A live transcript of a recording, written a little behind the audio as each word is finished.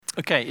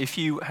Okay, if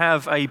you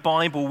have a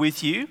Bible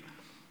with you,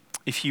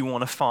 if you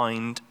want to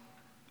find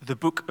the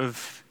book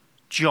of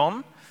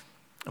John,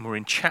 and we're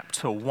in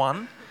chapter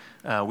 1,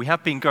 we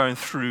have been going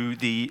through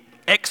the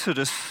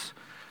Exodus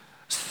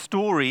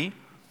story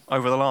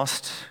over the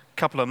last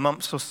couple of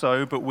months or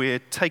so, but we're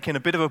taking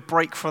a bit of a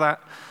break for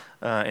that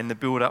in the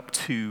build-up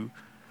to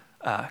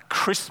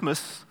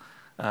Christmas,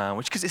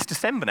 because it's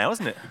December now,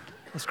 isn't it?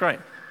 That's great.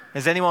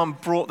 Has anyone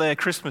brought their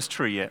Christmas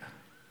tree yet?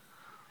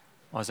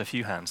 Oh, there's a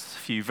few hands, a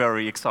few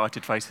very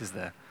excited faces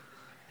there.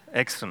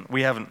 Excellent.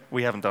 We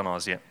haven't done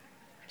ours yet.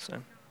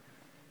 So,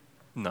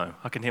 no,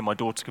 I can hear my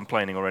daughter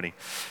complaining already.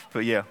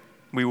 But yeah,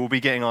 we will be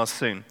getting ours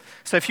soon.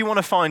 So if you want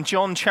to find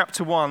John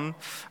chapter 1,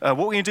 what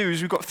we're going to do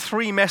is we've got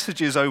 3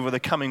 messages over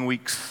the coming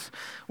weeks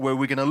where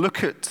we're going to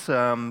look at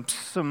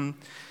some,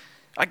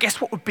 I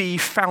guess, what would be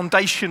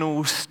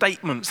foundational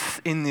statements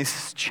in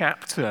this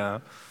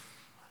chapter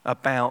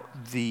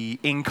about the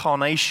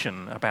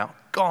incarnation, about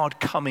God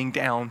coming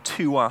down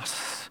to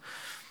us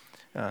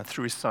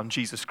through his son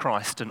Jesus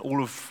Christ and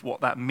all of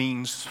what that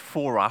means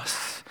for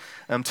us.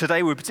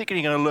 Today we're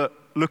particularly going to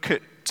look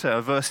at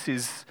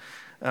verses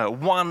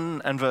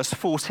 1 and verse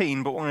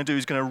 14, but what I'm going to do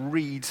is going to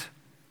read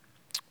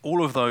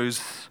all of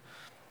those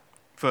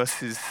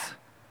verses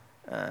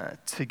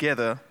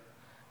together,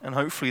 and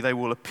hopefully they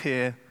will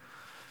appear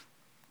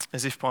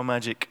as if by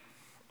magic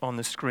on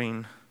the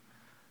screen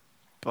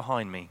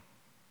behind me.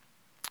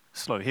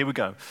 Slow, here we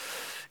go.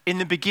 In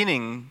the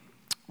beginning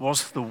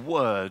was the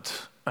Word,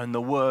 and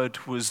the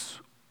Word was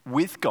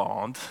with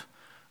God,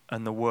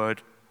 and the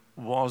Word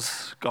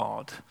was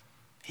God.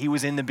 He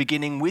was in the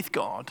beginning with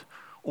God.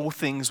 All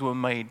things were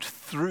made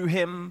through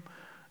him,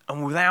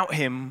 and without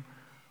him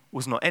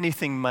was not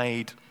anything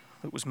made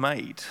that was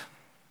made.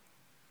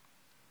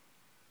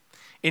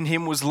 In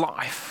him was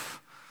life,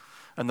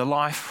 and the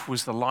life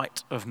was the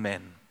light of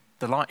men.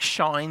 The light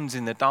shines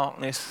in the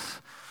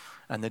darkness,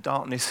 and the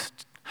darkness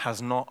has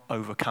not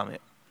overcome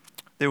it.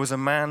 There was a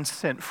man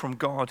sent from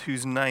God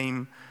whose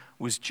name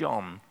was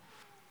John.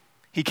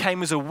 He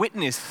came as a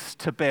witness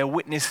to bear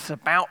witness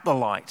about the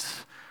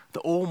light,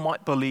 that all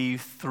might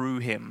believe through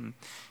him.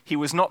 He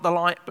was not the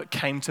light, but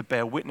came to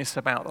bear witness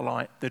about the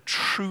light. The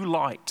true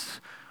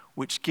light,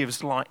 which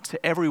gives light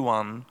to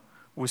everyone,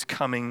 was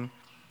coming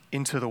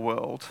into the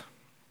world.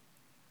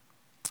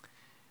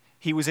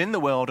 He was in the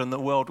world, and the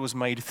world was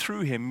made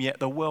through him, yet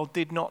the world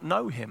did not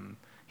know him.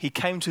 He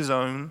came to his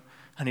own,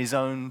 and his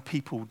own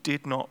people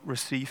did not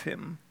receive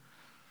him.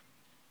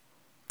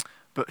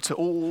 But to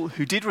all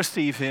who did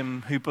receive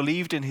him, who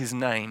believed in his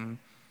name,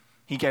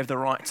 he gave the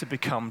right to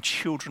become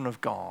children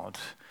of God,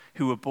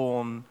 who were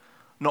born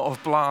not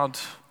of blood,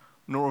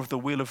 nor of the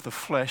will of the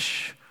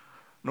flesh,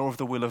 nor of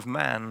the will of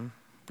man,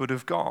 but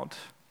of God.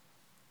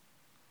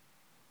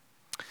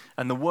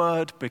 And the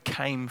Word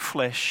became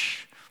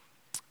flesh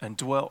and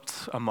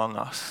dwelt among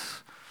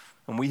us.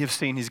 And we have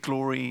seen his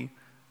glory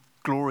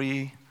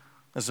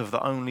as of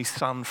the only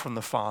Son from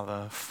the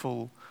Father,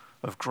 full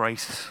of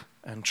grace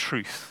and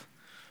truth.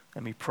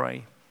 Let me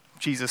pray.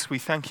 Jesus, we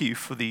thank you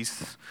for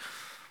these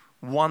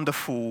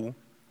wonderful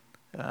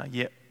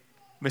yet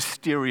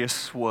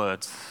mysterious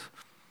words,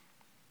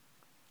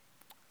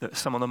 that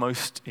some of the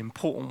most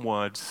important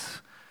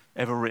words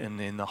ever written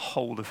in the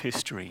whole of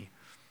history.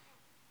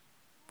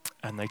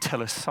 And they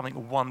tell us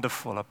something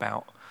wonderful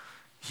about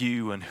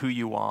you and who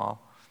you are,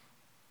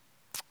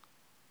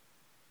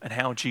 and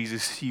how,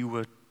 Jesus, you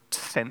were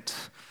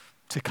sent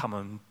to come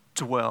and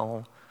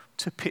dwell,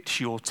 to pitch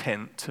your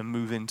tent, to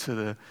move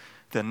into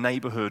the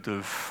neighborhood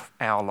of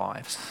our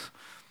lives.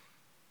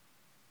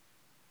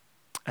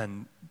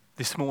 And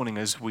this morning,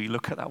 as we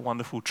look at that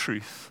wonderful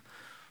truth,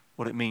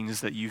 what it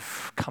means that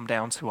you've come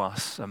down to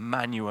us,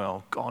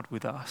 Emmanuel, God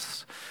with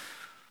us,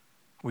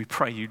 we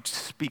pray you'd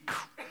speak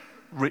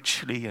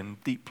richly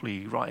and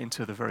deeply right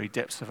into the very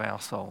depths of our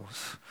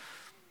souls.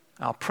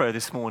 Our prayer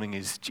this morning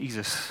is,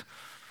 Jesus,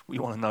 we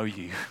want to know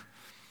you.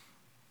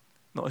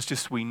 Not as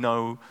just we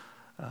know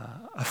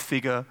a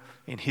figure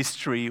in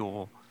history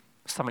or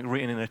something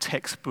written in a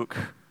textbook,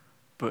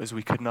 but as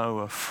we could know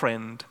a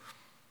friend,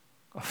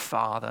 a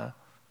father.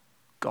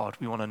 God,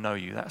 we want to know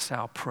you. That's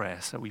our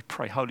prayer. So we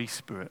pray, Holy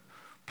Spirit,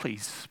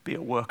 please be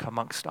at work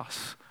amongst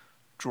us.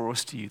 Draw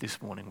us to you this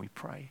morning, we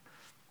pray.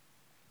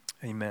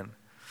 Amen.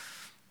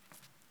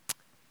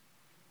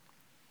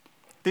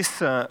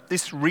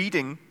 This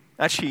reading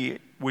actually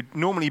would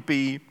normally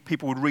be,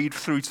 people would read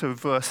through to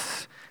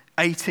verse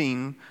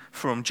 18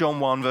 from John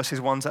 1, verses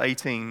 1 to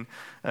 18.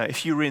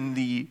 If you're in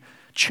the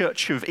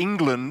Church of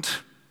England,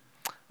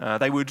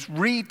 they would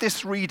read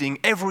this reading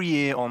every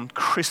year on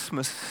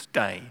Christmas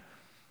Day.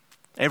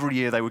 Every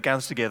year they would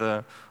gather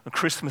together on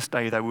Christmas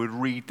Day, they would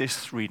read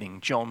this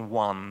reading, John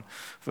 1,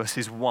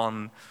 verses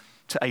 1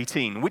 to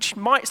 18, which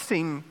might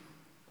seem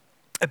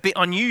a bit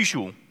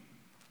unusual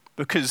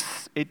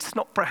because it's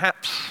not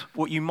perhaps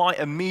what you might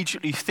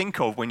immediately think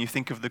of when you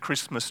think of the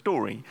Christmas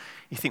story.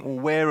 You think, well,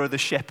 where are the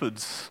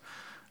shepherds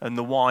and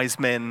the wise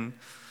men?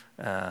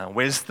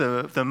 Where's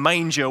the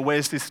manger?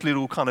 Where's this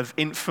little kind of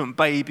infant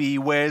baby?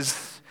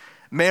 Where's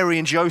Mary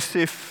and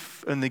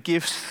Joseph and the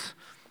gifts?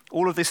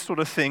 All of this sort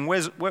of thing,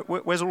 where's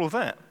all of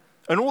that?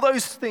 And all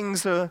those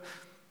things are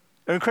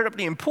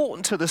incredibly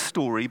important to the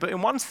story, but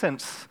in one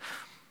sense,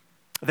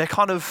 they're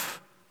kind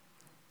of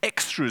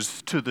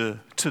extras to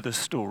the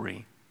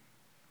story.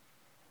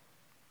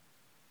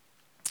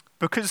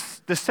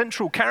 Because the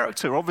central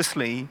character,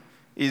 obviously,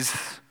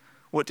 is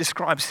what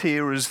describes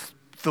here as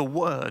the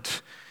Word,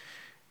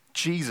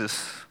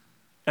 Jesus.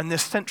 And the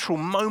central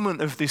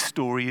moment of this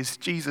story is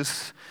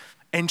Jesus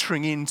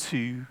entering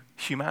into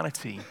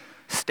humanity,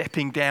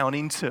 stepping down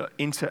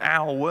into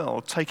our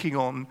world, taking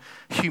on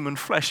human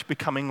flesh,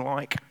 becoming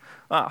like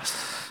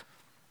us.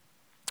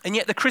 And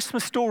yet the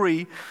Christmas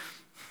story,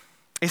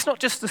 it's not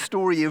just the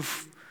story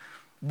of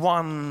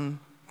one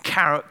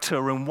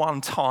character and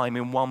one time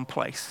in one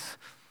place.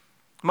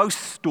 Most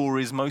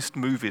stories, most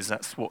movies,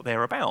 that's what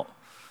they're about.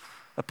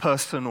 A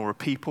person or a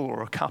people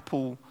or a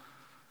couple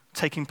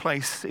taking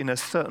place in a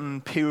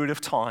certain period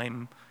of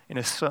time, in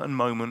a certain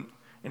moment,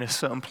 in a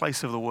certain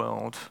place of the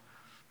world.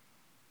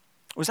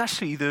 It was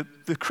actually the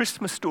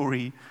Christmas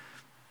story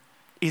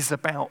is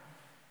about,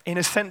 in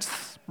a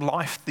sense,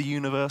 life, the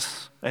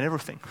universe, and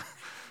everything.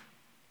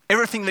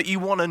 Everything that you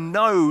want to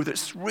know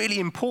that's really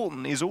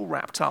important is all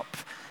wrapped up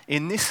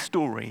in this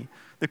story.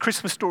 The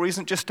Christmas story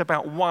isn't just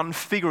about one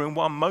figure in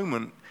one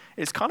moment.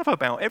 It's kind of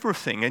about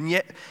everything. And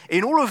yet,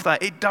 in all of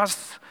that, it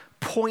does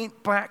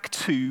point back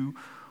to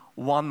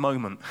one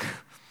moment.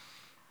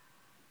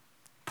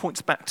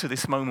 Points back to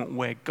this moment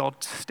where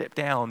God stepped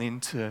down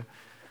into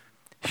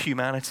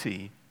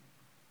humanity.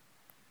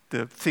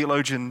 The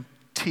theologian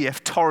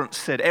T.F. Torrance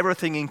said,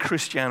 everything in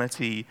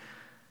Christianity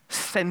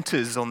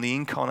centers on the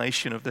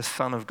incarnation of the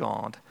Son of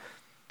God,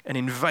 an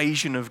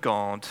invasion of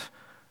God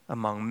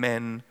among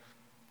men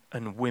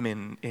and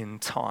women in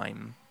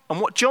time. And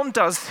what John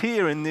does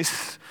here in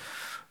this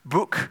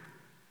book,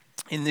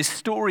 in this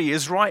story,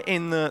 is right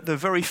in the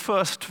very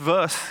first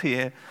verse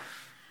here,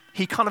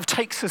 he kind of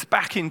takes us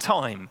back in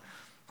time,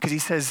 because he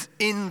says,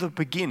 in the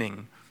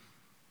beginning.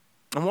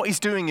 And what he's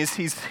doing is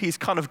he's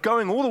kind of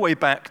going all the way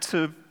back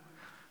to,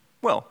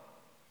 well,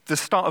 the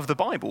start of the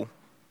Bible.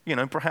 You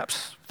know,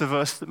 perhaps the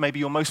verse that maybe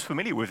you're most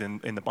familiar with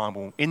in the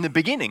Bible. In the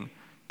beginning,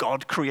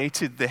 God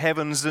created the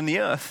heavens and the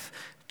earth.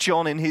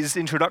 John, in his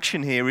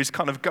introduction here, is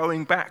kind of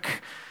going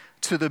back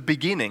to the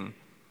beginning.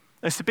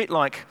 It's a bit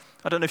like,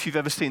 I don't know if you've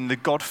ever seen the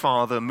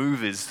Godfather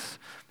movies.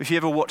 If you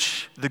ever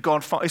watch The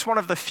Godfather, it's one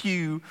of the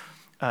few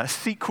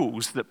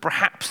sequels that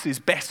perhaps is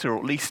better, or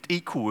at least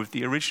equal with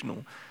the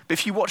original. But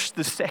if you watch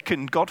the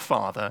second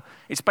Godfather,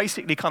 it's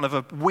basically kind of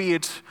a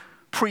weird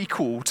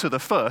prequel to the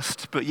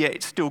first, but yet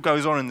it still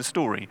goes on in the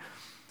story.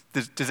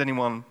 Does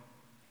anyone,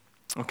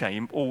 okay,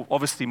 you're all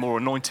obviously more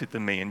anointed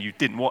than me, and you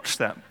didn't watch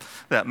that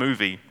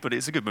movie, but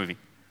it's a good movie.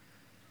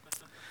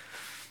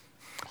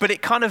 But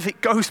it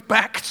goes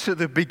back to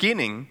the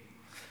beginning,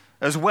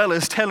 as well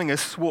as telling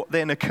us what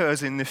then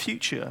occurs in the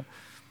future.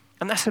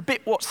 And that's a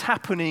bit what's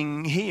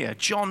happening here.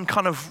 John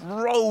kind of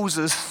rolls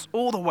us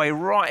all the way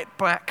right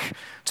back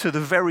to the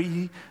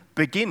very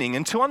beginning.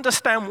 And to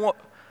understand what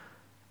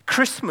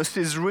Christmas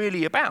is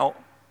really about,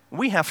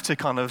 we have to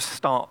kind of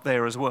start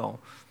there as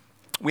well.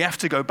 We have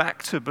to go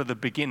back to the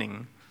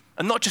beginning.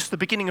 And not just the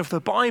beginning of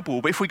the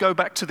Bible, but if we go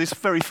back to this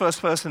very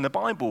first verse in the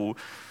Bible,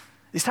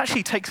 this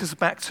actually takes us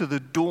back to the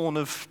dawn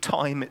of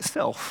time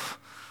itself.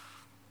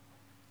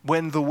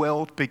 When the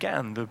world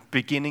began, the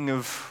beginning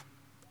of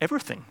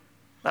everything.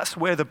 That's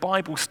where the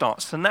Bible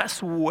starts, and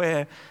that's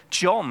where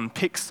John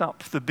picks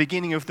up the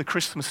beginning of the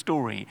Christmas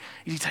story.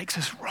 He takes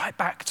us right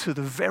back to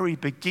the very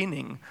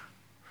beginning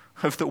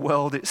of the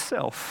world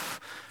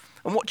itself.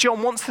 And what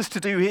John wants us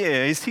to do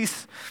here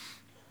is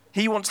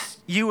he wants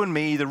you and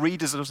me, the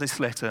readers of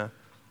this letter,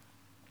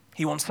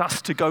 he wants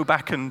us to go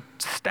back and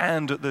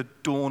stand at the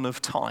dawn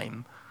of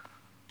time,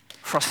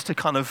 for us to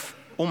kind of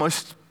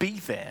almost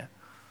be there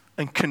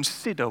and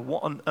consider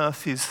what on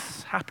earth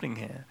is happening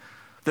here.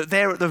 That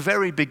there at the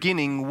very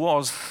beginning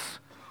was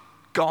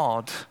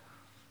God,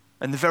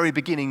 and the very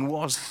beginning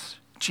was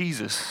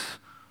Jesus.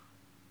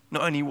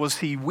 Not only was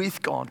he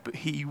with God, but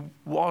he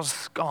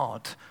was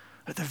God.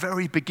 At the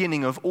very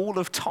beginning of all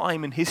of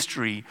time and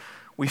history,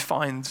 we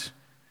find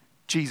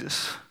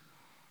Jesus.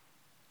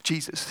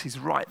 Jesus, he's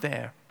right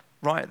there,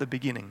 right at the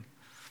beginning.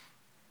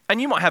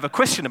 And you might have a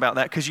question about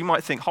that, because you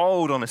might think,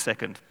 hold on a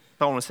second.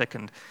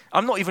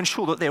 I'm not even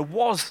sure that there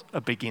was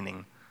a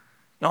beginning.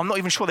 Now, I'm not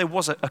even sure there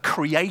was a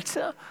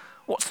creator.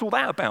 What's all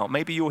that about?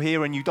 Maybe you're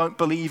here and you don't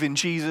believe in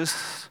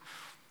Jesus.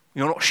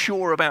 You're not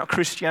sure about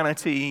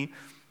Christianity.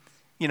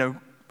 You know,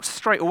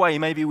 straight away,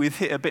 maybe we've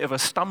hit a bit of a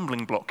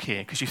stumbling block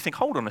here, because you think,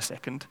 hold on a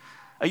second.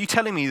 Are you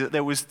telling me that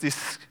there was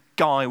this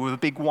guy with a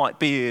big white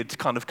beard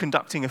kind of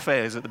conducting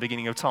affairs at the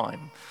beginning of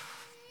time?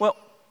 Well,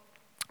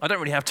 I don't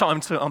really have time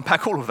to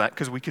unpack all of that,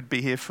 because we could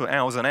be here for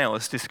hours and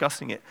hours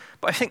discussing it.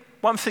 But I think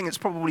one thing that's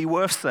probably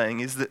worth saying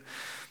is that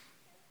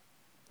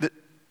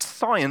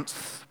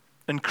science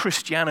and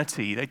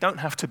Christianity, they don't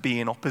have to be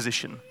in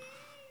opposition.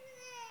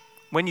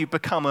 When you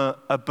become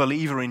a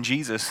believer in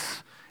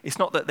Jesus, it's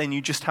not that then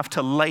you just have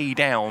to lay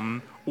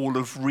down all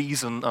of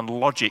reason and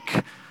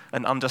logic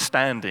and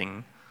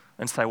understanding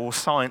and say, well,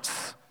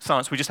 science,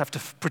 we just have to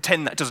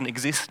pretend that doesn't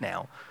exist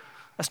now.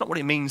 That's not what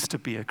it means to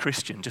be a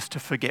Christian, just to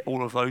forget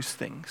all of those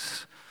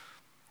things.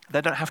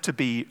 They don't have to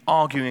be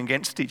arguing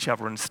against each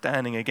other and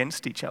standing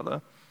against each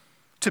other.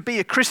 To be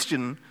a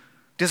Christian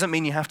doesn't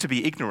mean you have to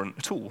be ignorant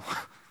at all.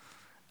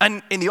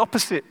 And in the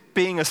opposite,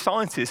 being a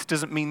scientist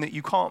doesn't mean that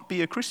you can't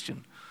be a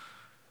Christian.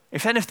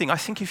 If anything, I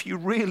think if you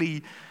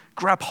really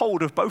grab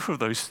hold of both of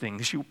those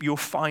things, you'll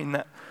find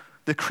that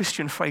the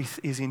Christian faith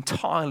is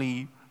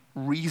entirely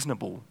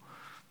reasonable.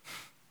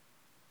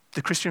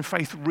 The Christian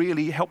faith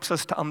really helps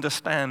us to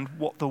understand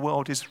what the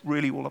world is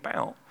really all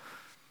about.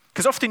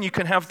 Because often you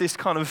can have this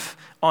kind of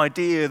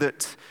idea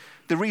that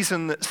the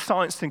reason that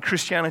science and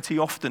Christianity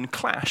often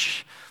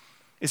clash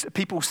is that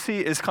people see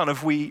it as kind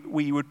of, we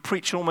would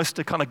preach almost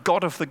a kind of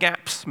God of the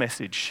gaps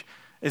message,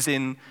 as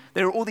in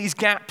there are all these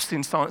gaps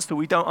in science that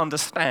we don't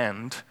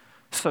understand,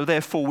 so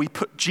therefore we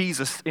put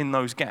Jesus in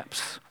those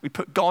gaps. We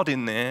put God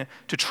in there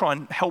to try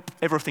and help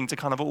everything to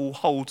kind of all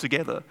hold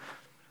together.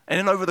 And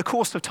then over the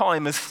course of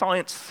time, as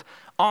science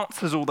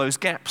answers all those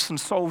gaps and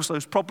solves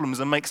those problems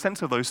and makes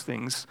sense of those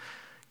things,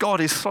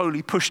 God is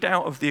slowly pushed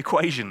out of the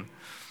equation.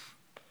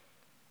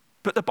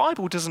 But the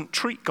Bible doesn't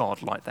treat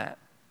God like that.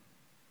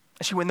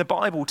 Actually, when the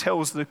Bible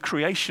tells the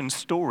creation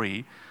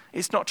story,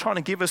 it's not trying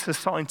to give us a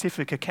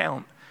scientific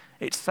account.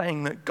 It's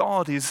saying that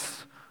God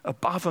is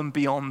above and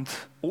beyond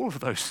all of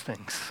those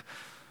things.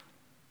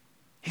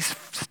 He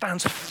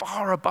stands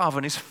far above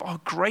and is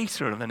far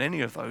greater than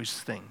any of those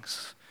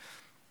things.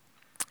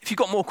 If you've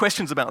got more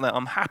questions about that,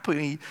 I'm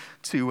happy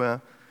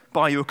to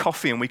buy you a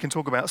coffee and we can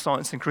talk about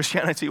science and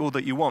Christianity all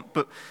that you want.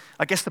 But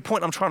I guess the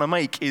point I'm trying to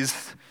make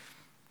is,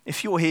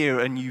 if you're here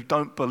and you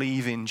don't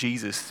believe in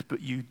Jesus,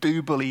 but you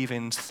do believe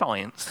in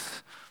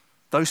science,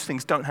 those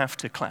things don't have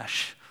to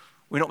clash.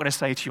 We're not going to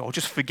say to you, oh,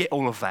 just forget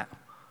all of that.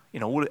 You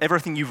know,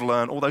 everything you've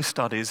learned, all those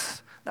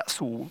studies, that's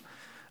all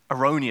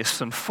erroneous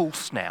and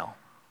false now.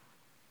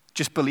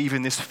 Just believe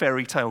in this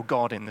fairy tale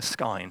God in the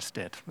sky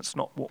instead. That's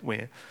not what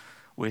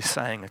we're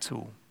saying at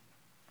all.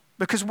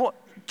 Because what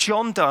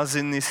John does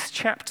in this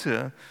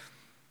chapter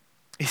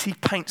is he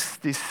paints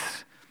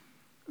this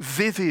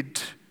vivid,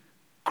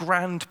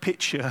 grand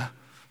picture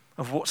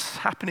of what's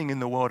happening in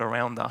the world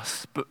around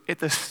us. But at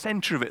the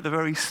center of it, the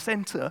very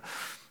center,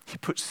 he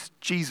puts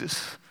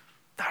Jesus.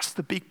 That's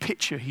the big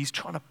picture he's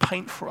trying to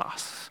paint for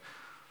us.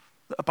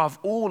 That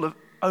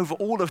over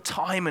all of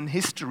time and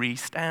history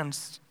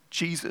stands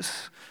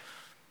Jesus.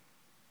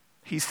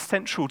 He's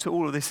central to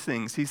all of these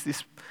things. He's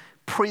this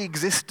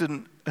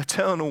pre-existent,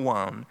 eternal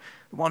one,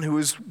 the one who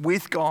was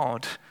with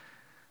God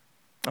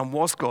and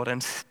was God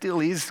and still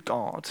is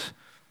God.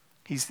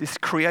 He's this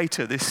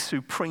creator, this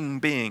supreme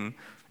being.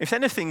 If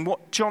anything,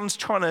 what John's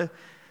trying to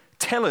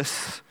tell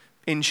us,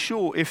 in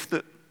short, if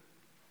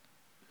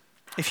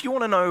you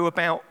want to know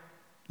about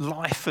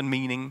life and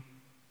meaning,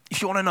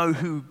 if you want to know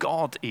who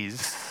God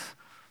is,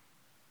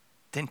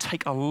 then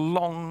take a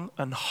long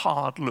and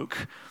hard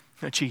look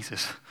at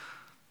Jesus.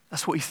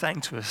 That's what he's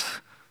saying to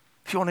us.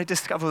 If you want to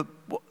discover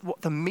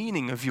what the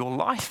meaning of your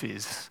life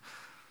is,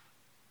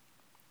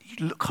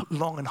 you look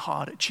long and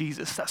hard at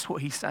Jesus. That's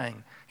what he's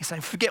saying. He's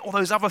saying, forget all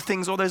those other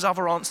things, all those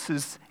other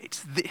answers.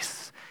 It's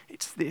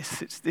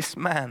this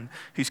man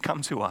who's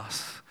come to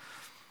us.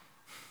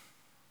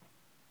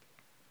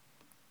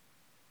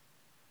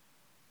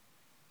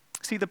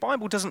 See, the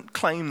Bible doesn't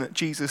claim that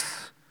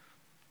Jesus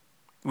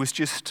was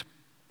just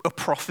a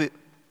prophet.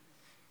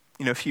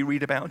 You know, if you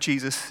read about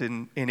Jesus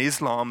in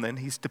Islam, then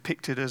he's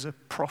depicted as a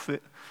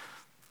prophet.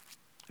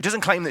 It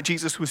doesn't claim that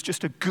Jesus was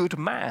just a good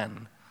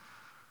man.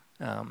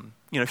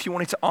 If you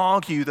wanted to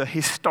argue the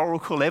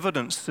historical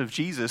evidence of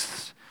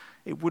Jesus,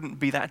 it wouldn't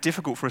be that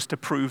difficult for us to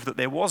prove that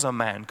there was a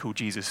man called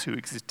Jesus who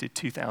existed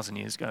 2,000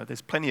 years ago.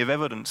 There's plenty of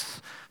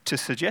evidence to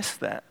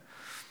suggest that.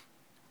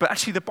 But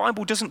actually, the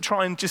Bible doesn't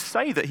try and just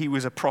say that he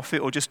was a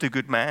prophet or just a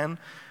good man.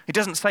 It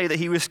doesn't say that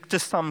he was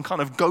just some kind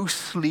of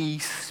ghostly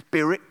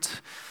spirit.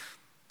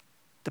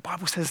 The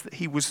Bible says that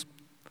he was,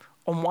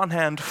 on one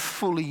hand,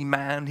 fully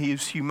man. He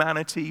is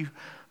humanity,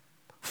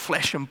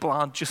 flesh and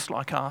blood, just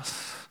like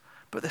us.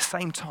 But at the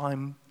same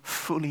time,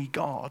 fully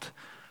God.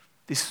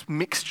 This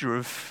mixture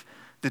of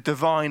the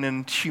divine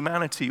and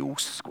humanity all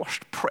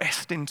squashed,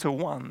 pressed into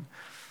one.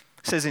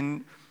 It says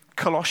in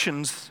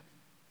Colossians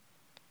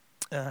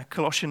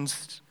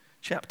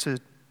chapter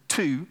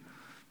 2,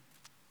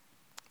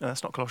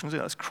 that's not Colossians,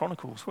 that's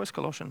Chronicles. Where's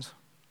Colossians?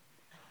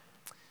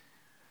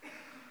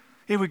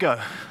 Here we go.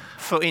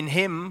 For in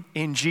him,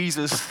 in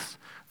Jesus,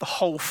 the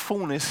whole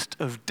fullness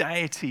of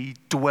deity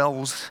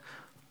dwells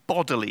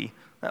bodily.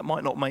 That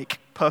might not make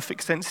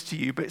perfect sense to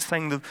you, but it's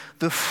saying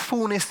the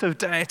fullness of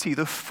deity,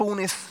 the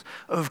fullness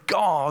of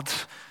God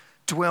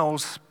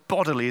dwells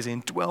bodily, as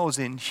in dwells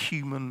in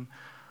human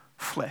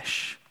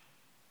flesh.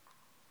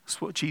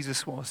 That's what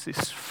Jesus was,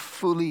 this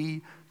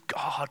fully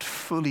God,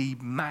 fully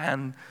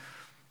man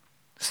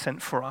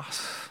sent for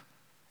us.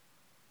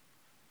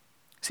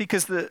 See,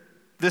 because the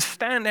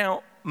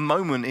standout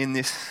moment in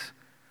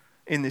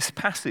this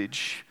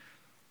passage,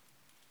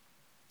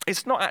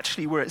 it's not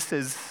actually where it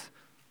says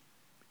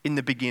in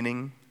the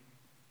beginning,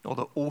 or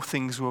that all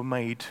things were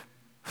made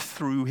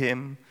through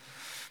him,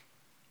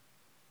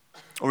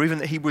 or even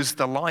that he was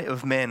the light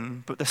of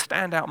men. But the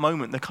standout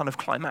moment, the kind of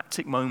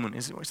climactic moment,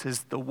 is where it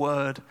says the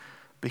Word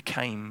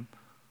became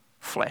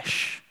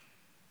flesh.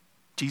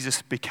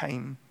 Jesus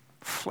became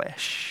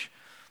flesh.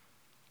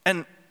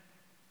 And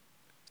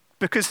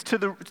because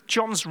to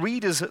John's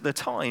readers at the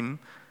time,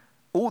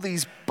 all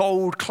these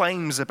bold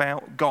claims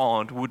about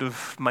God would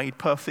have made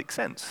perfect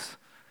sense.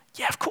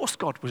 Yeah, of course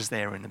God was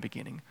there in the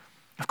beginning.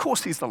 Of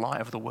course he's the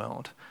light of the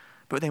world.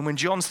 But then when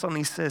John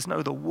suddenly says,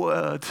 no, the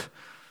Word,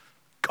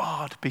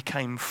 God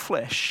became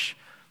flesh,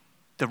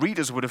 the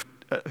readers would have,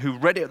 who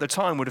read it at the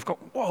time would have gone,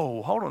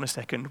 whoa, hold on a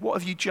second, what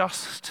have you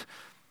just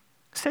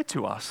said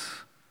to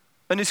us?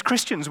 And as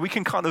Christians, we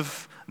can kind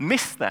of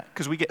miss that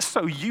because we get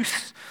so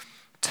used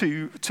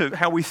to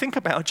how we think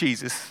about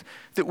Jesus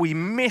that we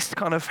miss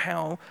kind of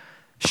how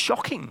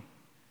shocking,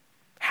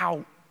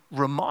 how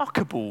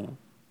remarkable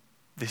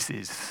this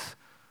is,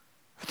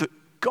 that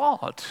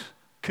God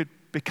could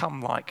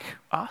become like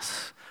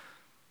us.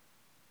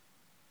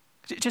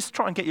 Just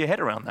try and get your head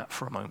around that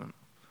for a moment.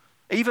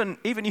 Even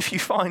if you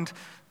find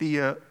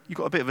you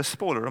got a bit of a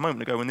spoiler a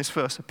moment ago when this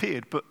verse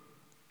appeared, but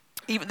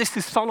even this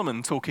is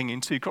Solomon talking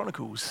in 2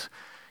 Chronicles.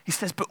 He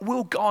says, but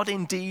will God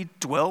indeed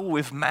dwell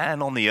with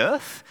man on the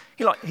earth?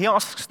 He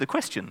asks the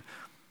question.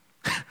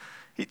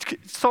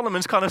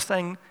 Solomon's kind of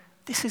saying,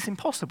 this is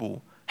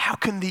impossible. How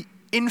can the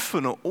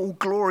infinite,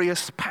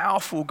 all-glorious,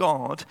 powerful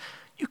God,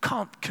 you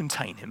can't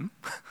contain him?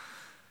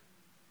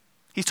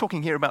 He's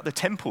talking here about the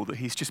temple that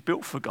he's just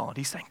built for God.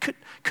 He's saying,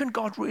 couldn't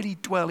God really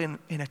dwell in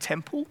a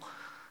temple?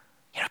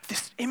 You know,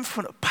 this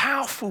infinite,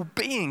 powerful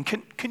being,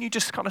 can you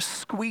just kind of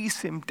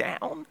squeeze him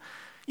down?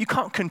 You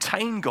can't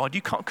contain God.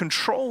 You can't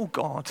control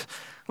God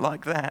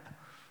like that.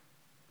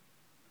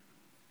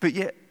 But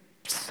yet,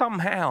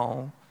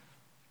 somehow,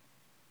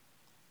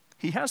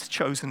 he has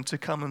chosen to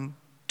come and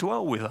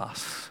dwell with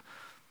us,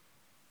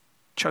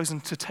 chosen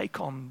to take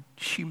on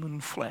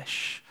human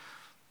flesh,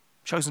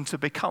 chosen to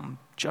become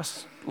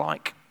just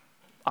like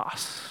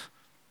us.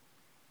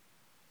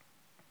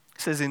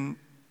 It says in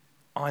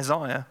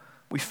Isaiah,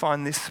 we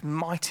find this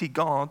mighty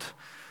God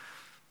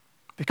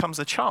becomes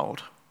a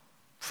child.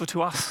 For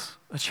to us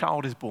a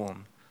child is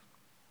born,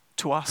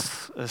 to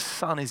us a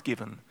son is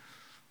given.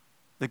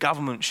 The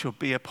government shall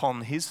be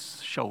upon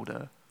his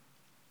shoulder.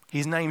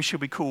 His name shall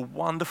be called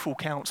Wonderful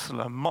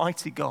Counselor,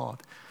 Mighty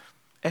God,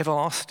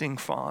 Everlasting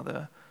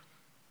Father,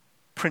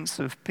 Prince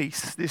of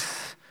Peace.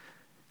 This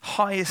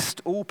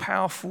highest,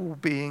 all-powerful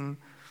being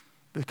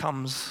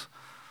becomes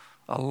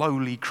a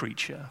lowly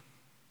creature,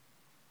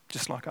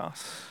 just like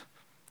us.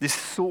 This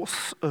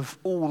source of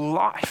all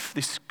life,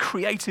 this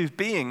creative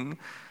being,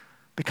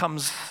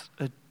 becomes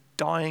a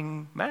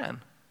dying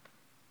man.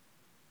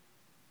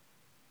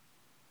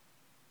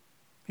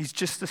 He's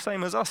just the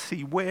same as us.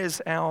 He wears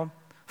our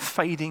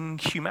fading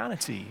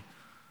humanity.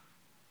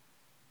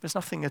 There's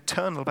nothing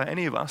eternal about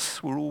any of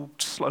us. We're all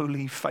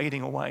slowly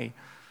fading away.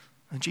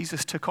 And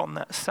Jesus took on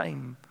that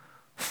same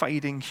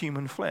fading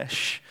human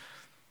flesh.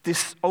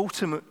 This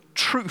ultimate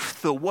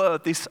truth, the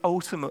Word, this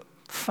ultimate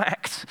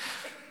fact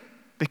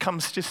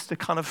becomes just a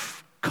kind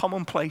of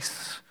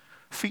commonplace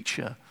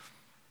feature,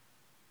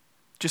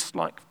 just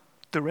like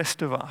the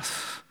rest of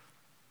us.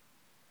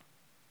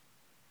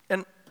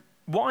 And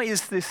why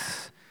is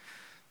this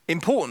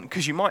important?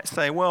 Because you might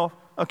say, well,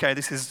 okay,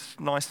 this is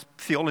nice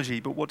theology,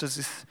 but what does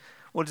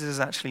this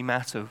actually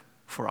matter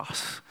for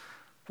us?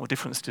 What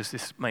difference does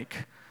this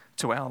make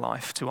to our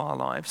life, to our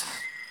lives?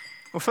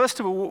 Well, first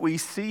of all, what we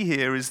see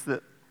here is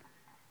that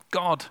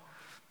God,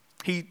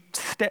 he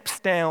steps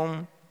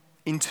down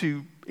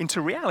into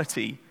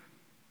reality,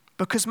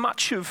 because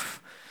much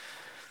of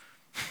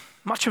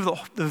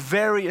the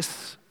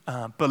various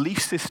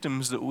belief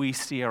systems that we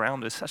see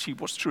around us, actually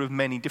what's true of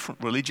many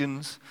different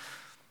religions,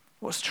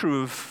 what's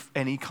true of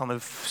any kind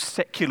of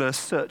secular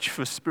search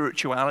for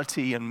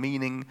spirituality and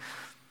meaning,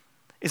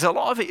 is a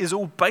lot of it is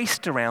all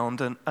based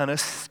around an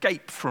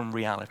escape from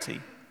reality.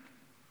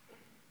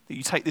 That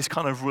you take this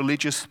kind of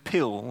religious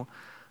pill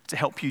to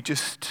help you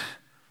just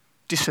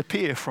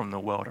disappear from the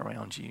world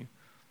around you,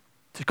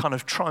 to kind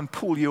of try and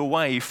pull you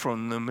away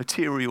from the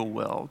material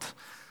world,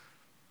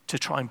 to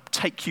try and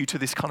take you to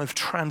this kind of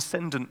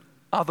transcendent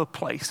other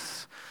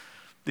place,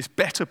 this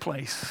better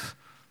place.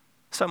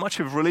 So much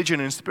of religion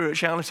and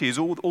spirituality is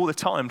all the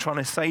time trying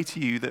to say to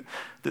you that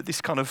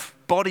this kind of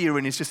body you're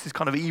in is just this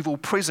kind of evil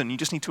prison. You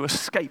just need to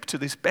escape to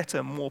this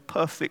better, more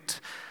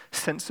perfect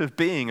sense of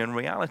being and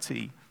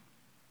reality.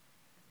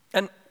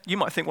 And you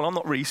might think, well, I'm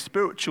not really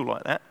spiritual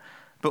like that.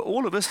 But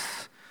all of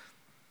us,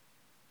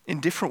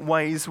 in different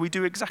ways, we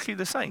do exactly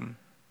the same.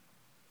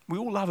 We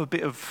all love a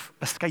bit of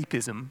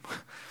escapism.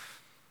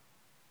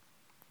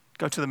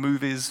 Go to the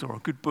movies or a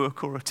good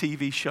book or a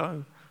TV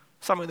show,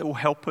 something that will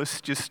help us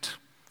just,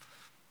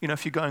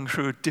 if you're going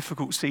through a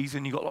difficult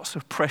season, you've got lots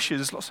of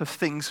pressures, lots of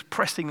things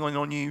pressing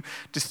on you,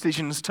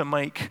 decisions to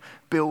make,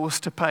 bills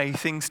to pay,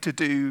 things to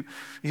do.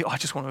 I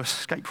just want to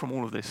escape from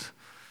all of this.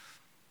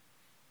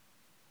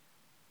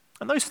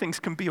 And those things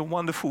can be a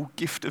wonderful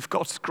gift of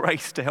God's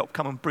grace to help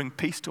come and bring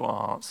peace to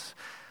our hearts.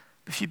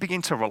 But if you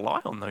begin to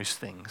rely on those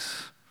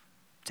things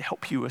to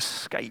help you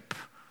escape,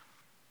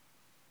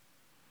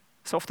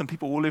 so often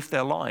people will live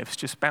their lives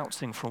just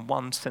bouncing from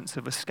one sense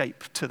of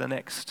escape to the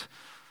next.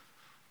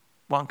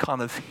 One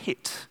kind of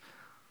hit,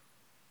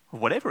 or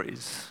whatever it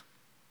is.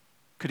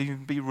 Could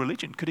even be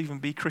religion, could even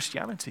be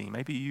Christianity.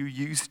 Maybe you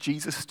use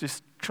Jesus to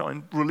just try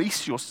and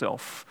release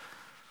yourself.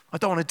 I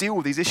don't want to deal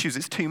with these issues,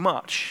 it's too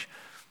much.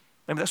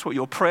 Maybe that's what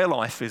your prayer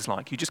life is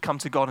like. You just come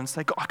to God and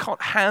say, God, I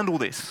can't handle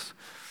this.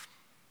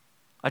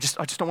 I just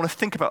don't want to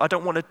think about it. I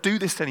don't want to do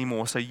this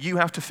anymore, so you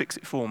have to fix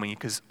it for me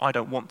because I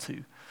don't want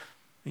to.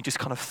 You just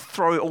kind of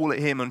throw it all at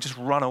him and just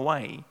run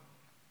away.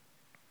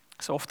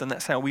 So often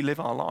that's how we live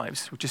our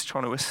lives. We're just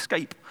trying to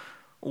escape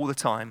all the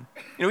time.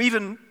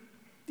 Even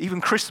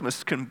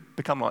Christmas can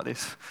become like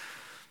this.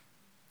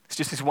 It's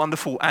just this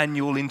wonderful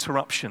annual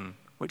interruption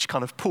which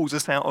kind of pulls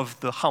us out of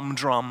the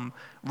humdrum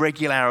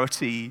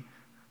regularity,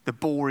 the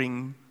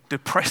boring,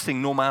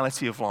 depressing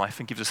normality of life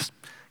and gives us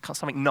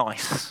something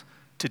nice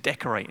to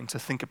decorate and to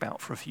think about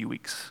for a few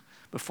weeks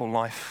before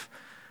life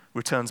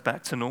returns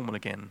back to normal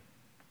again.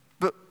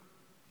 But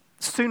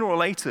sooner or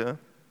later,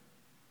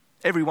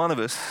 every one of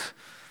us,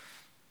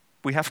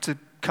 we have to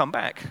come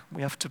back.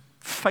 We have to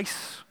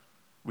face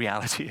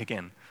reality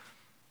again.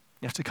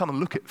 You have to come and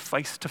look it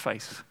face to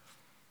face.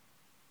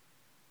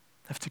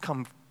 You have to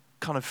come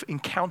kind of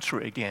encounter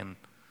it again.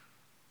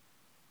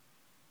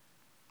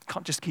 You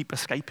can't just keep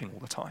escaping all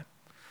the time.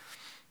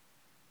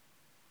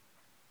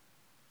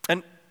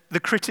 And the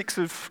critics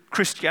of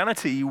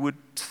Christianity would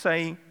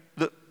say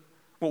that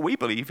what we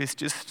believe is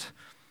just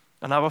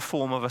another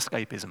form of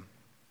escapism.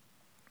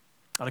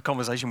 I had a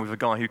conversation with a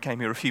guy who came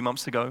here a few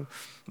months ago.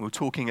 We were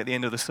talking at the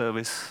end of the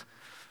service.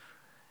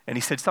 And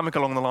he said something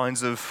along the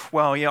lines of,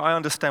 well, yeah, I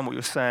understand what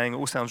you're saying. It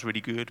all sounds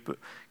really good. But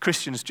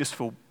Christianity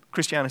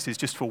is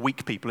just for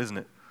weak people, isn't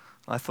it?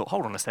 I thought,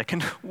 hold on a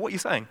second. What are you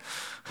saying?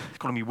 You're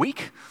calling me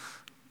weak?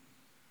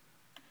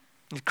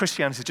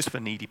 Christianity is just for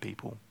needy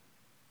people.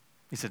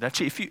 He said,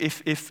 actually,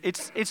 if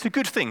it's a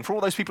good thing for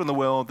all those people in the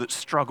world that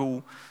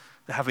struggle,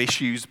 that have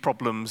issues,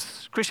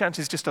 problems.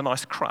 Christianity is just a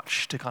nice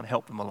crutch to kind of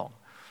help them along.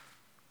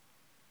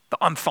 But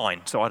I'm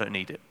fine, so I don't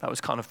need it. That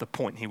was kind of the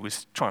point he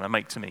was trying to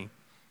make to me.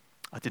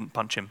 I didn't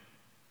punch him.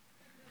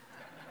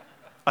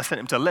 I sent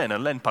him to Len,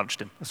 and Len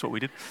punched him. That's what we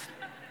did.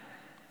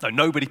 No,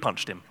 nobody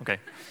punched him, okay?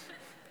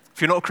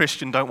 If you're not a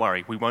Christian, don't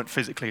worry. We won't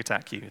physically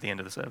attack you at the end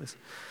of the service.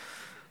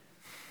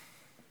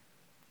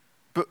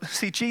 But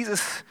see,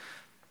 Jesus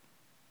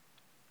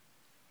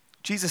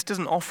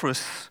doesn't offer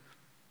us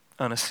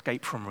an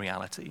escape from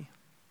reality.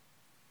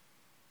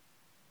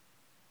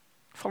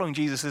 Following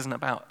Jesus isn't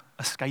about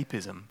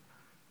escapism.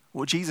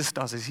 What Jesus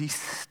does is he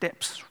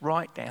steps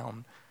right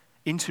down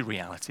into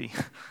reality,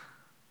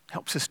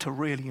 helps us to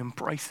really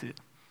embrace it,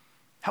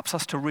 helps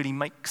us to really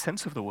make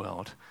sense of the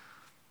world,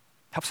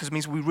 helps us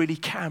means we really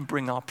can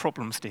bring our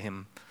problems to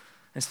him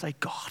and say,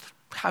 God,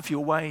 have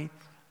your way,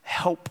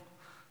 help.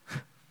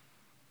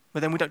 But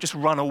then we don't just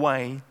run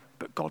away,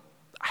 but God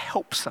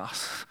helps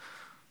us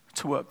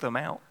to work them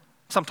out.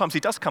 Sometimes he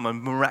does come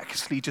and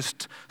miraculously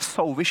just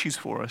solve issues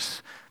for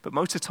us. But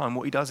most of the time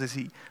what he does is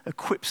he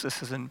equips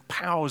us and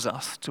empowers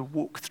us to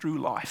walk through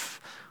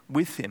life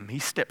with him. He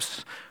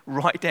steps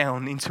right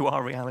down into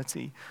our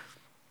reality.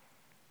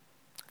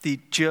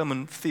 The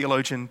German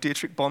theologian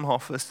Dietrich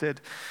Bonhoeffer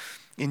said,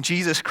 in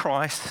Jesus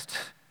Christ,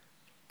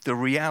 the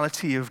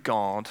reality of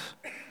God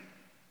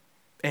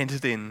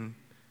entered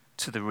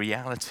into the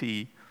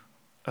reality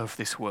of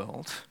this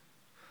world.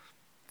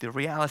 The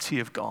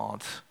reality of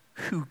God,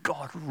 who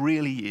God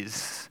really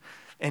is,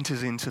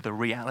 enters into the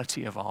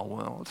reality of our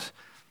world.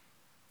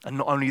 And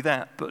not only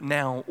that, but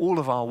now all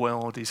of our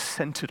world is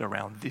centered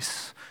around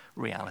this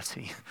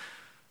reality,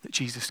 that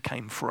Jesus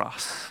came for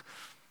us,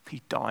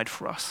 he died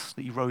for us,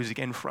 that he rose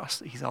again for us,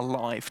 that he's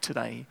alive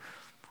today.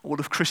 All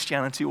of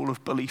Christianity, all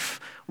of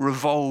belief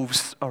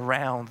revolves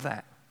around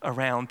that,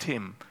 around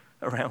him,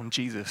 around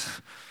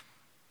Jesus.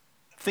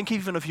 Think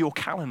even of your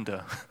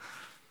calendar.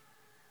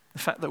 The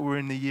fact that we're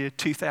in the year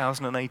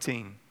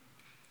 2018.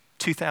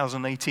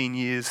 2018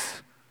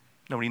 years,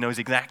 nobody knows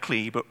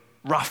exactly, but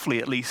roughly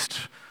at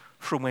least,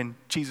 from when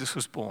Jesus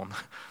was born.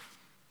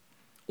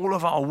 All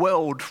of our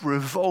world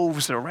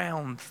revolves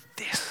around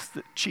this,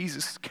 that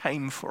Jesus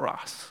came for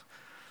us.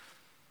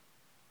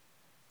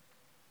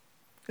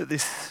 That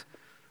this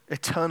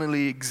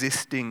eternally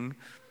existing,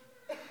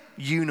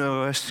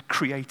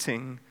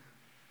 universe-creating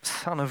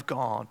Son of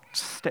God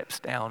steps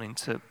down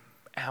into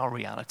our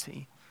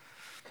reality.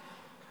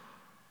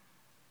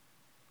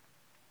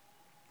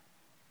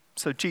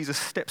 So Jesus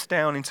steps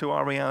down into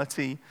our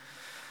reality,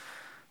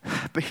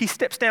 but he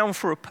steps down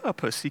for a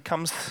purpose. He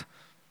comes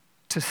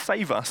to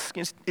save us.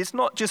 It's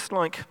not just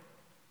like,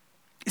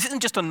 this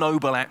isn't just a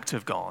noble act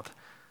of God.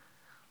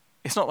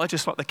 It's not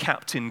just like the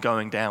captain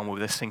going down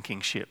with a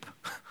sinking ship.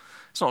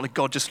 It's not like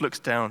God just looks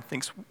down and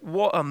thinks,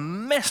 what a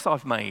mess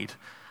I've made.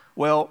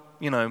 Well,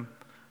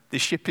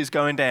 this ship is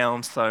going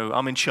down, so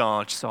I'm in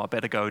charge, so I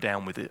better go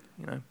down with it.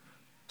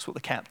 That's what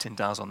the captain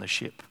does on the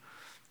ship.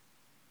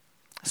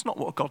 That's not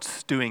what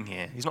God's doing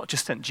here. He's not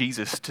just sent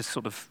Jesus to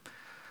sort of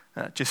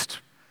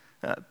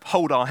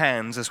hold our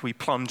hands as we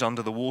plunge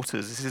under the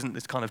waters. This isn't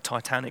this kind of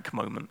Titanic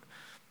moment.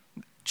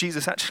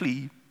 Jesus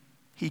actually,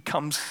 he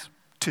comes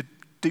to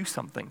do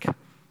something.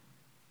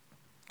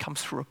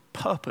 Comes for a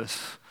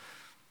purpose.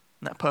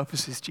 And that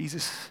purpose is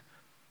Jesus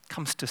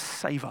comes to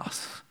save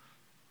us.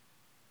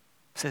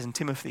 It says in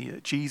Timothy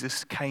that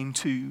Jesus came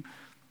to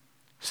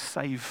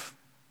save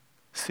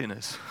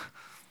sinners.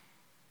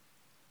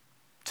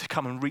 To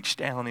come and reach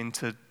down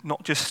into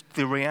not just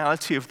the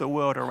reality of the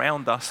world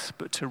around us,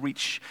 but to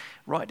reach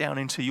right down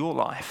into your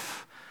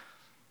life.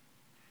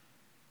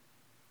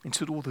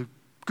 Into all the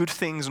good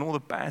things and all the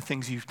bad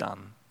things you've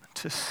done.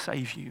 To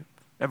save you.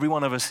 Every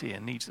one of us here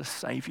needs a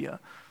savior.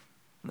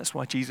 And that's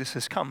why Jesus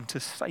has come,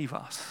 to save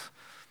us.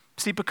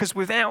 See, because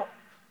without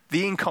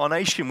the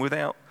incarnation,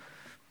 without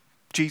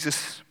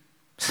Jesus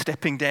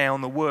stepping down,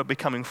 the Word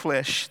becoming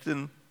flesh,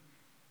 then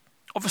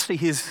obviously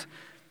his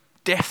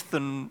death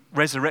and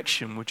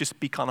resurrection would just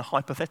be kind of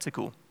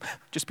hypothetical,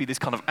 just be this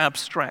kind of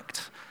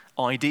abstract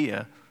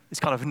idea, this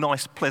kind of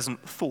nice,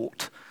 pleasant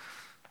thought.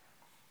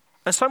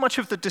 And so much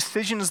of the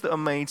decisions that are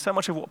made, so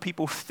much of what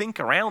people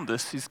think around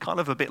us is kind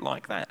of a bit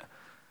like that.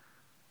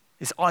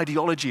 It's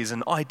ideologies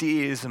and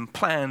ideas and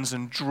plans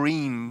and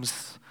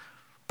dreams,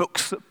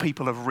 books that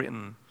people have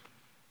written,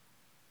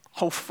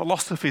 whole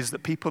philosophies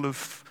that people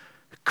have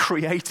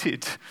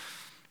created.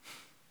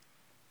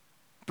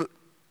 But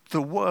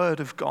the Word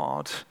of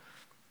God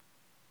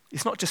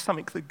is not just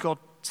something that God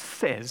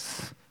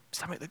says, it's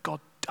something that God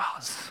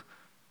does.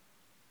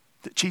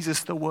 That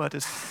Jesus, the Word,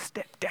 has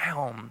stepped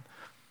down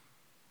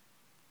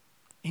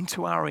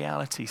into our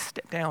reality,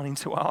 stepped down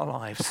into our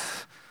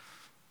lives.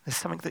 There's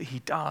something that he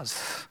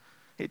does.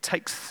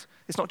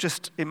 It's not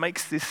just, it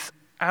makes this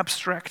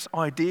abstract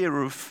idea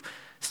of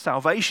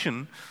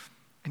salvation,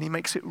 and he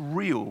makes it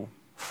real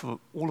for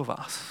all of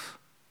us.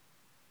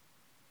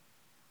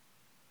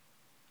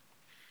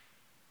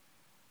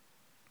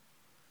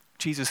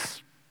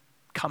 Jesus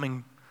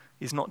coming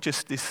is not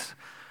just this,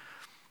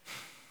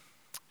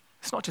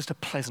 it's not just a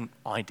pleasant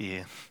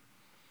idea.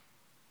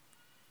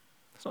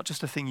 It's not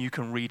just a thing you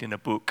can read in a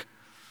book,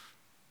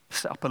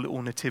 set up a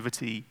little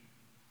nativity.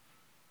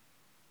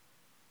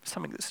 It's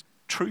something that's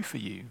true for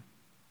you,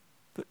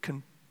 that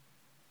can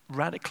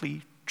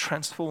radically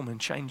transform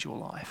and change your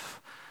life.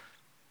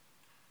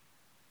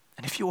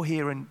 And if you're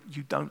here and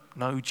you don't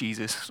know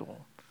Jesus, or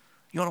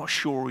you're not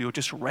sure, or you're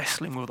just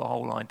wrestling with the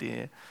whole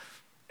idea,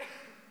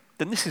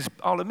 then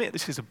I'll admit,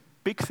 this is a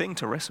big thing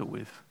to wrestle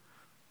with.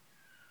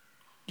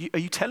 Are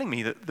you telling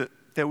me that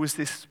there was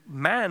this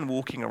man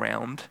walking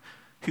around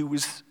who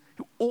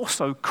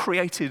also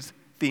created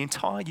the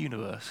entire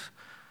universe,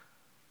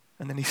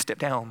 and then he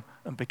stepped down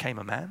and became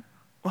a man?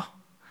 Well,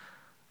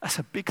 that's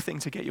a big thing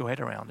to get your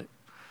head around it.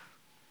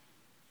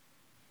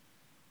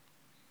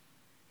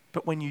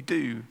 But when you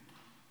do,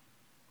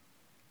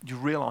 you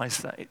realize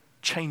that it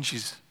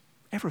changes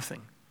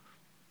everything.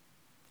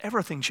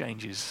 Everything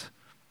changes.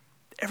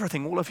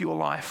 Everything, all of your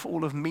life,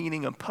 all of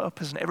meaning and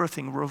purpose and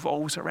everything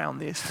revolves around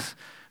this,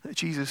 that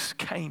Jesus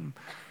came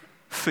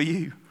for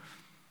you,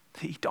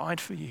 that he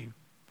died for you,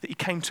 that he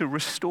came to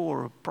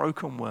restore a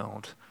broken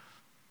world.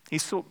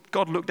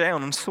 God looked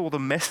down and saw the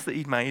mess that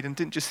he'd made and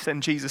didn't just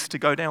send Jesus to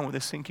go down with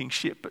a sinking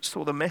ship, but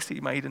saw the mess he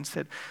made and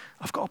said,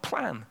 I've got a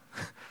plan.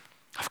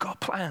 I've got a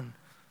plan.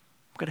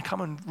 I'm going to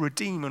come and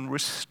redeem and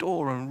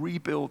restore and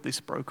rebuild this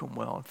broken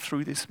world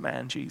through this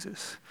man,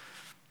 Jesus.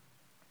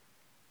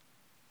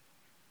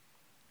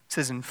 It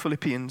says in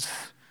Philippians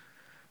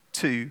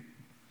 2,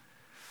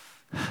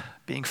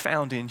 being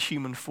found in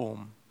human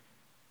form,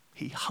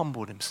 he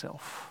humbled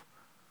himself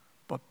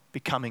by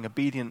becoming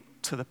obedient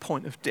to the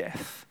point of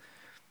death,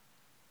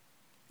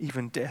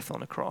 even death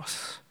on a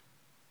cross.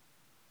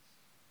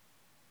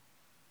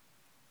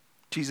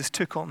 Jesus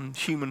took on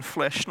human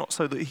flesh, not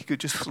so that he could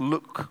just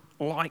look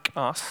like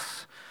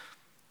us,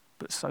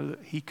 but so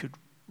that he could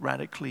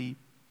radically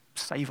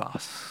save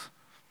us.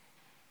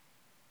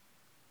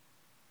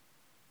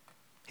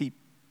 He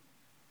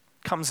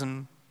comes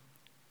and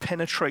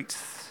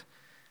penetrates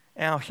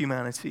our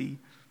humanity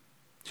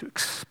to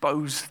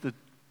expose the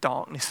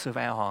darkness of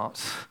our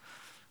hearts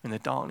and the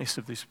darkness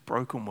of this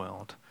broken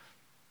world,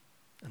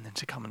 and then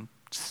to come and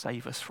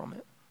save us from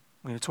it.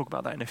 We're going to talk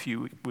about that in a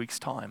few weeks'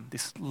 time.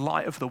 This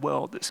light of the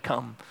world that's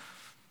come,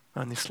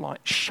 and this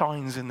light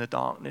shines in the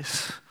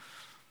darkness,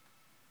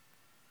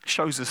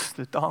 shows us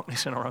the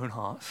darkness in our own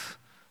hearts,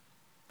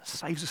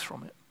 saves us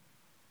from it.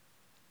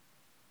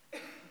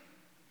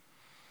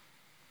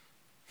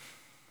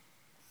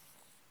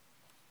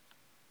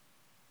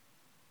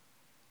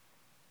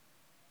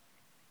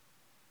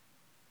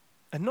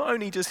 And not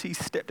only does he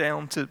step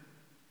down to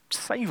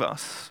save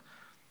us,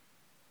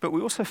 but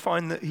we also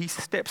find that he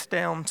steps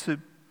down to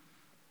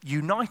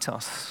unite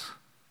us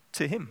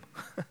to him.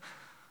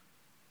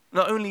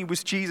 Not only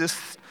was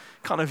Jesus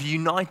kind of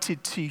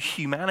united to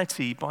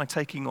humanity by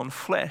taking on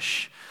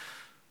flesh,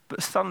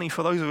 but suddenly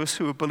for those of us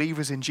who are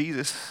believers in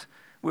Jesus,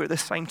 at the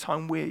same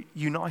time we're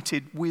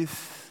united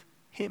with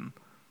him,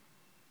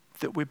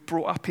 that we're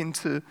brought up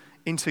into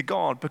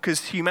God,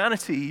 because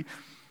humanity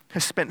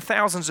has spent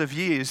thousands of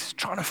years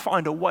trying to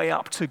find a way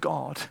up to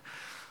God.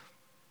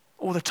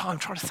 All the time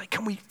trying to say,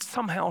 can we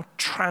somehow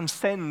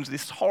transcend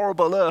this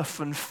horrible earth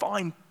and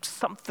find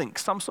something,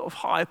 some sort of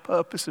higher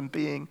purpose and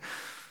being?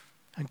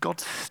 And God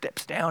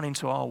steps down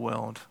into our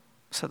world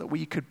so that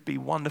we could be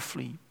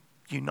wonderfully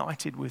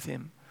united with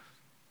him,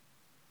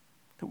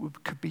 that we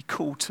could be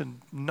called to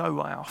know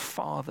our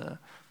Father,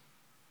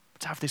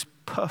 to have this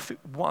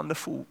perfect,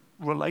 wonderful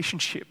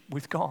relationship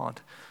with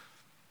God,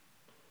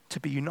 to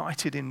be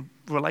united in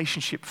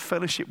relationship,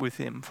 fellowship with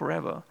him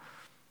forever.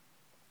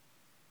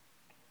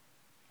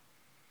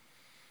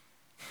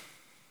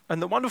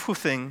 And the wonderful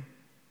thing,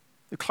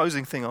 the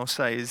closing thing I'll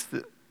say, is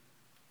that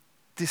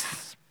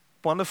this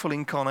wonderful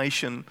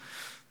incarnation,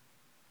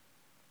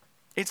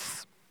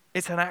 it's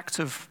an act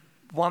of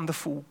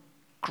wonderful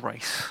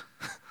grace.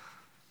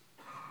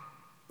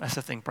 That's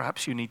the thing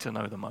perhaps you need to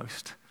know the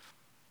most.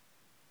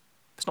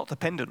 It's not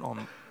dependent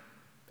on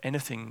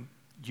anything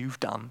you've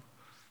done.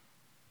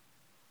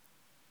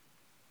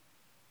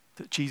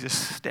 That Jesus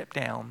stepped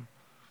down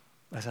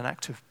as an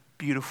act of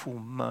beautiful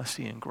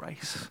mercy and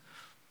grace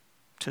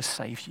to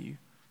save you. And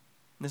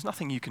there's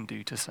nothing you can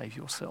do to save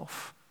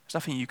yourself. There's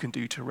nothing you can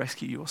do to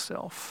rescue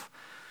yourself.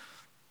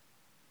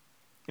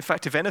 In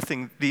fact, if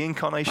anything, the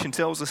incarnation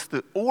tells us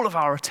that all of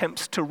our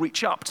attempts to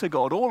reach up to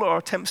God, all our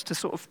attempts to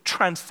sort of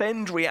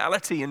transcend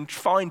reality and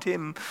find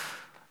him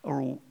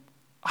are all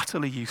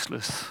utterly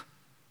useless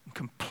and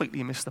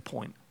completely miss the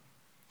point,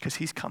 because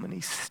he's come and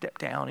he's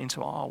stepped down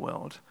into our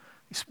world.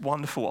 This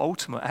wonderful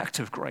ultimate act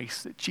of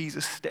grace that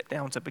Jesus stepped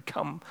down to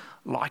become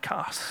like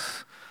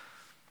us.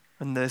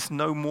 And there's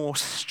no more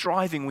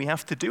striving we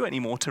have to do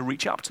anymore to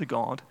reach up to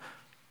God,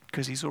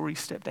 because he's already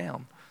stepped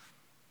down.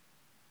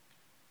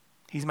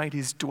 He's made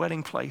his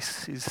dwelling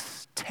place,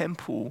 his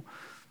temple,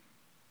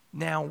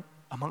 now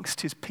amongst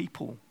his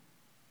people,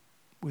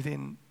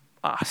 within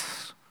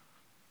us,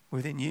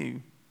 within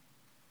you.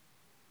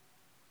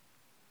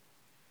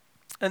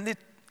 And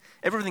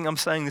everything I'm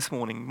saying this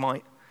morning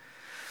might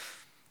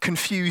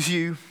confuse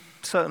you,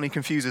 certainly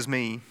confuses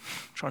me,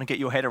 trying to get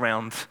your head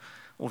around,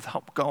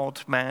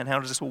 God, man, how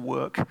does this all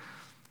work?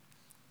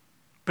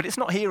 But it's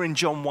not here in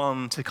John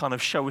 1 to kind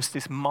of show us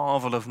this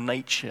marvel of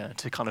nature,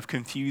 to kind of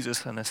confuse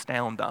us and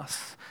astound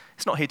us.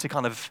 It's not here to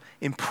kind of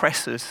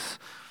impress us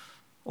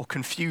or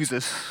confuse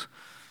us,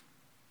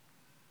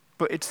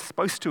 but it's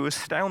supposed to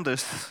astound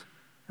us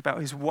about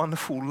his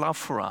wonderful love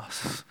for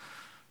us,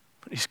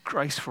 but his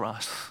grace for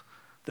us,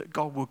 that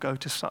God will go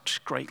to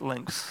such great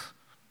lengths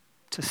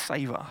to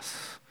save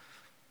us.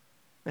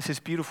 There's this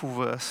beautiful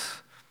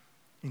verse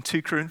in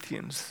 2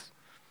 Corinthians.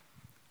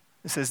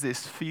 It says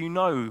this, for you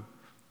know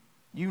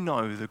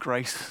the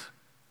grace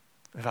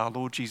of our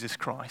Lord Jesus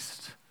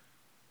Christ,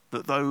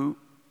 that though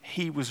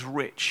he was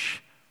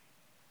rich,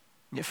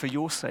 yet for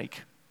your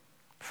sake,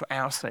 for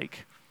our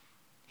sake,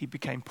 he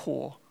became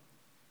poor,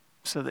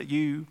 so that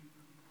you,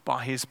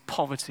 by his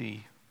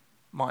poverty,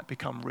 might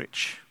become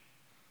rich.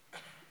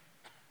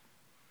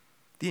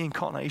 The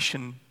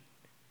incarnation,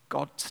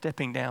 God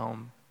stepping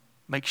down,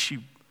 makes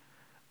you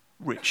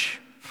rich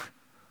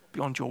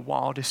beyond your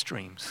wildest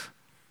dreams.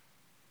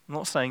 I'm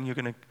not saying you're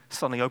going to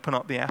suddenly open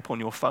up the app on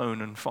your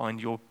phone and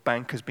find your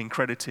bank has been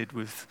credited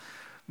with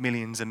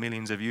millions and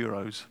millions of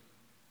euros.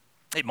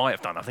 It might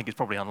have done, I think it's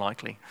probably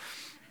unlikely.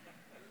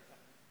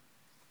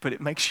 But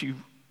it makes you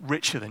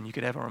richer than you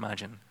could ever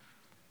imagine,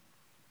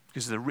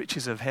 because the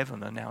riches of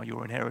heaven are now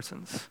your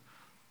inheritance.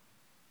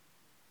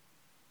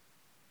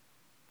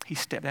 He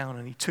stepped down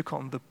and he took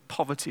on the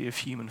poverty of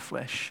human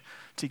flesh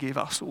to give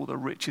us all the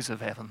riches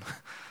of heaven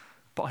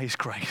by his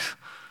grace.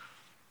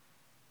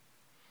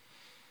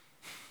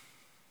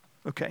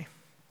 Okay.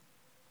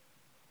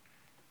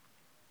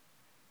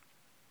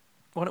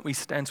 Why don't we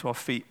stand to our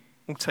feet?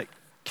 We'll take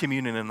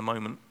communion in a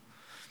moment.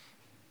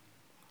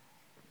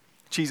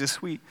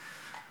 Jesus, we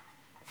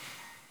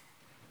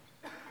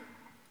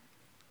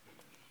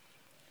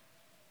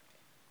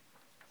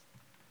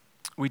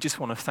just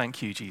want to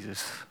thank you,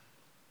 Jesus,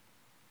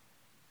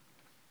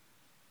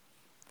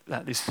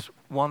 that this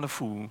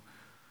wonderful,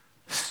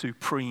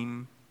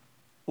 supreme,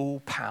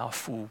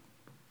 all-powerful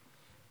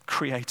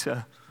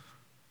creator,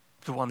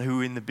 the one who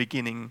in the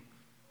beginning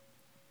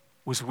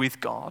was with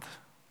God,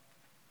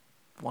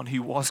 the one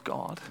who was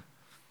God,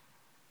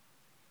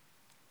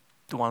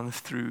 the one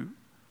through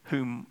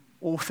whom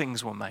all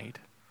things were made,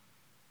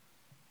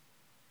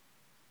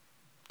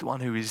 the one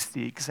who is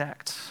the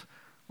exact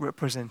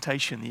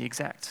representation, the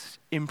exact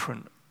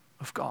imprint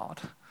of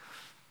God.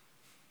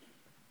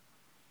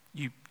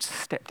 You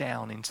step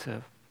down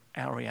into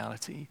our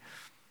reality.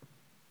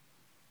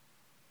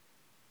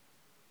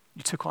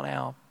 You took on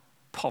our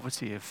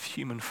poverty of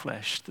human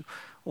flesh,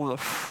 all the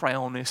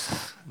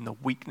frailness and the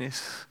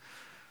weakness.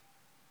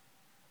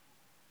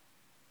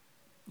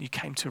 You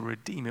came to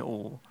redeem it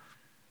all,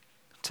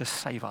 to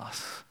save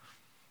us,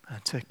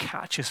 and to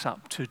catch us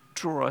up, to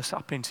draw us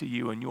up into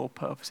you and your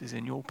purposes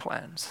and your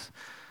plans.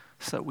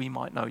 so that we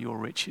might know your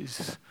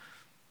riches.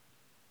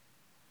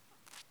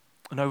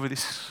 And over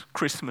this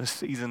Christmas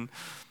season,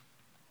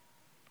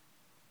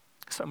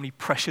 so many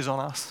pressures on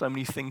us, so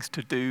many things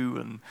to do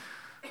and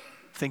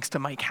things to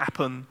make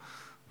happen,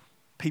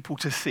 people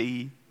to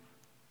see.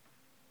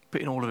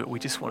 But in all of it, we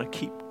just want to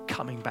keep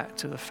coming back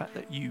to the fact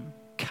that you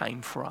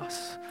came for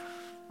us.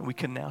 And we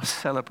can now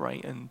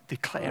celebrate and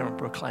declare and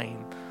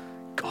proclaim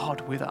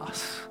God with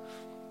us.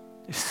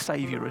 This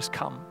Savior has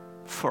come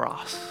for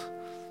us.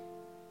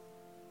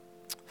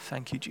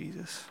 Thank you,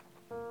 Jesus.